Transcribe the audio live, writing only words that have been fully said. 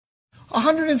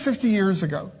150 years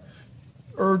ago,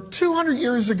 or 200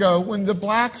 years ago, when the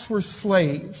blacks were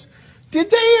slaves, did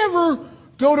they ever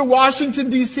go to Washington,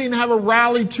 D.C. and have a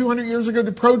rally 200 years ago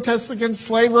to protest against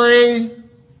slavery?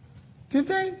 Did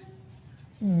they?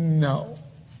 No.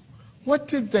 What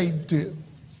did they do?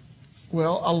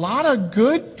 Well, a lot of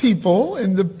good people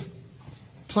in the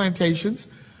plantations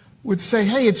would say,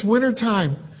 hey, it's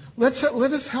wintertime. Let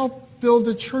us help build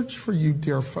a church for you,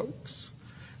 dear folks.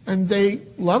 And they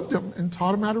loved them and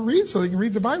taught them how to read so they can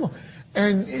read the Bible.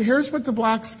 And here's what the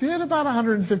blacks did about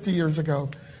 150 years ago.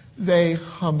 They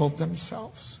humbled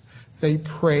themselves. They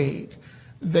prayed.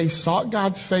 They sought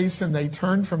God's face and they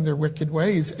turned from their wicked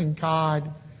ways. And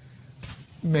God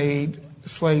made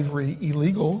slavery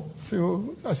illegal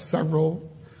through several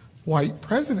white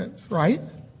presidents, right?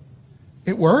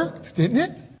 It worked, didn't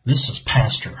it? This is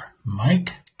Pastor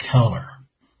Mike Keller.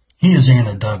 He is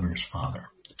Anna Duggar's father.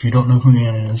 If you don't know who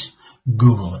Anna is,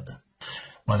 Google it.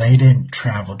 Well, they didn't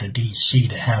travel to D.C.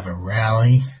 to have a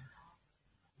rally.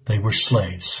 They were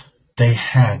slaves. They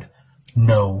had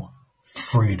no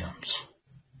freedoms.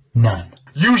 None.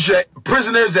 Use your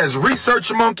prisoners as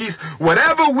research monkeys.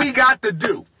 Whatever we got to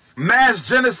do. Mass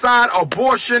genocide,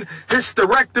 abortion,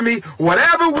 hysterectomy,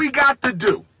 whatever we got to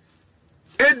do.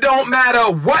 It don't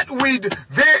matter what we do.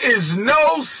 There is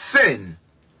no sin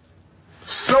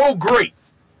so great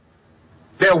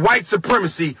that white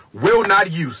supremacy will not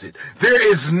use it. There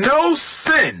is no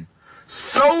sin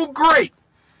so great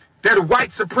that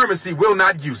white supremacy will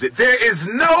not use it. There is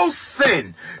no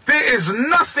sin. There is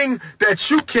nothing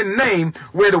that you can name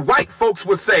where the white folks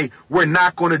will say, we're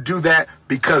not going to do that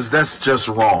because that's just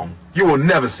wrong. You will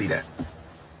never see that.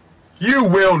 You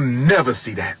will never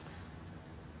see that.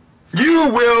 You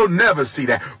will never see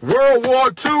that. World War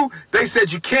II, they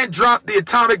said you can't drop the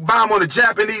atomic bomb on the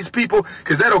Japanese people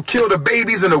because that'll kill the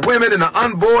babies and the women and the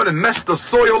unborn and mess the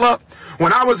soil up.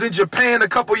 When I was in Japan a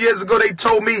couple years ago, they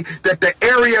told me that the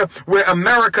area where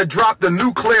America dropped the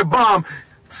nuclear bomb,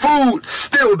 food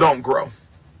still don't grow.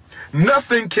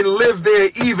 Nothing can live there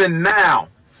even now.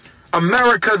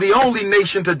 America, the only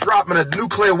nation to drop a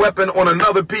nuclear weapon on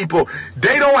another people,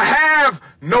 they don't have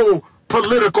no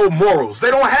political morals.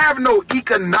 They don't have no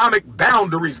economic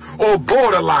boundaries or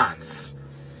borderlines.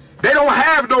 They don't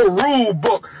have no rule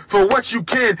book for what you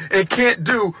can and can't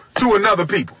do to another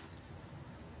people.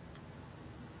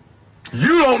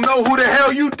 You don't know who the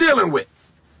hell you dealing with.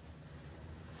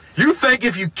 You think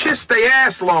if you kiss their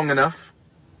ass long enough,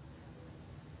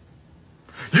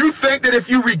 you think that if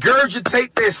you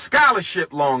regurgitate their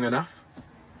scholarship long enough,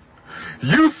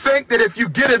 you think that if you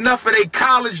get enough of their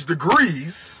college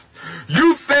degrees,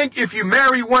 you think if you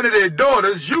marry one of their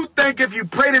daughters, you think if you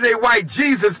pray to their white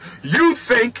Jesus, you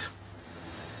think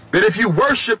that if you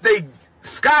worship their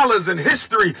scholars in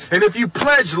history and if you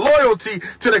pledge loyalty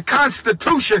to the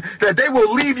Constitution that they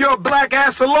will leave your black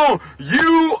ass alone.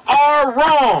 You are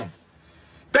wrong.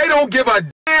 They don't give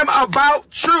a damn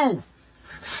about you.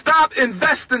 Stop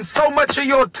investing so much of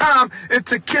your time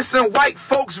into kissing white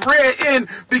folks' rear end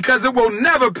because it will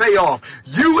never pay off.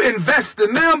 You invest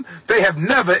in them, they have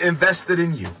never invested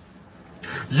in you.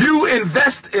 You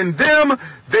invest in them,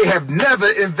 they have never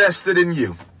invested in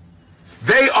you.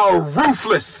 They are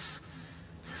ruthless.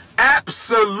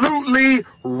 Absolutely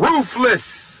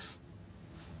ruthless.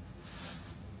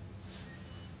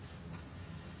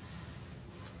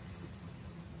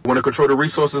 Want to control the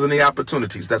resources and the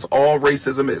opportunities. That's all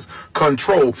racism is.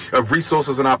 Control of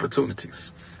resources and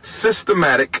opportunities.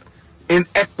 Systematic,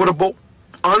 inequitable,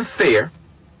 unfair,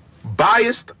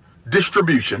 biased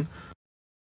distribution.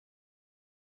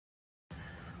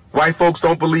 White folks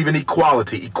don't believe in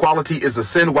equality. Equality is a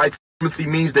sin. White supremacy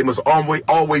means they must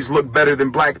always look better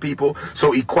than black people.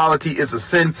 So equality is a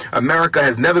sin. America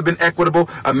has never been equitable.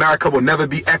 America will never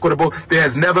be equitable. There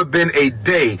has never been a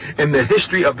day in the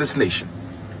history of this nation.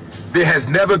 There has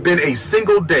never been a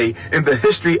single day in the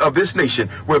history of this nation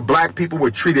where black people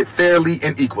were treated fairly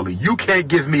and equally. You can't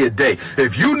give me a day.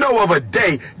 If you know of a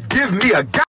day, give me a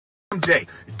goddamn day.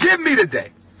 Give me the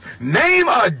day. Name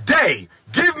a day.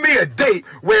 Give me a date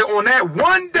where on that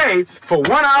one day for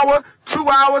 1 hour, 2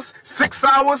 hours, 6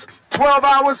 hours, 12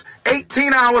 hours,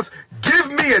 18 hours, give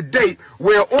me a date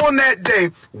where on that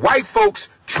day white folks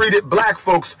treated black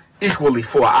folks equally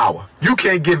for an hour. You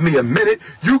can't give me a minute.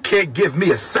 You can't give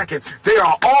me a second. They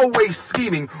are always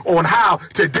scheming on how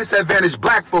to disadvantage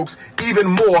black folks even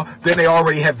more than they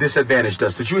already have disadvantaged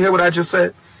us. Did you hear what I just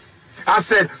said? I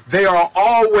said they are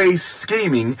always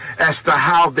scheming as to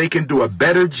how they can do a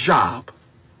better job.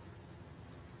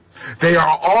 They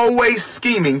are always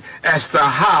scheming as to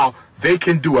how they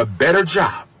can do a better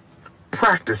job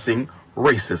practicing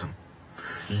racism.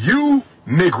 You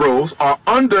Negroes are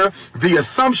under the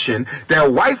assumption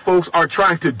that white folks are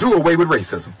trying to do away with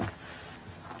racism.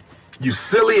 You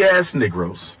silly ass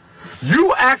Negroes.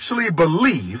 You actually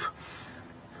believe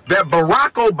that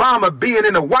Barack Obama being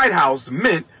in the White House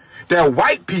meant that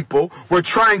white people were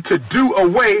trying to do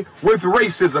away with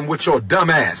racism with your dumb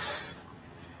ass.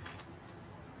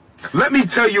 Let me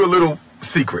tell you a little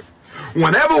secret.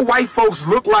 Whenever white folks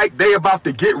look like they about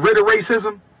to get rid of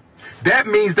racism, that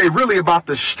means they really about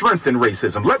to strengthen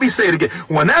racism. Let me say it again.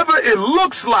 Whenever it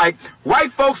looks like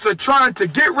white folks are trying to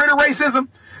get rid of racism,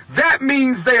 that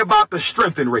means they about to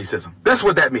strengthen racism. That's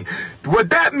what that means. What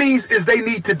that means is they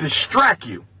need to distract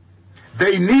you.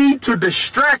 They need to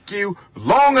distract you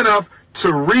long enough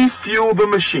to refuel the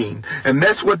machine. And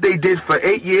that's what they did for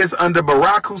 8 years under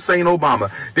Barack Hussein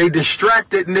Obama. They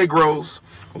distracted Negroes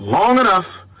long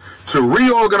enough to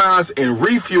reorganize and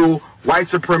refuel white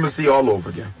supremacy all over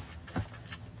again.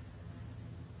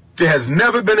 There has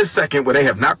never been a second where they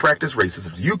have not practiced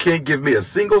racism. You can't give me a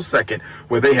single second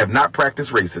where they have not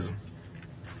practiced racism.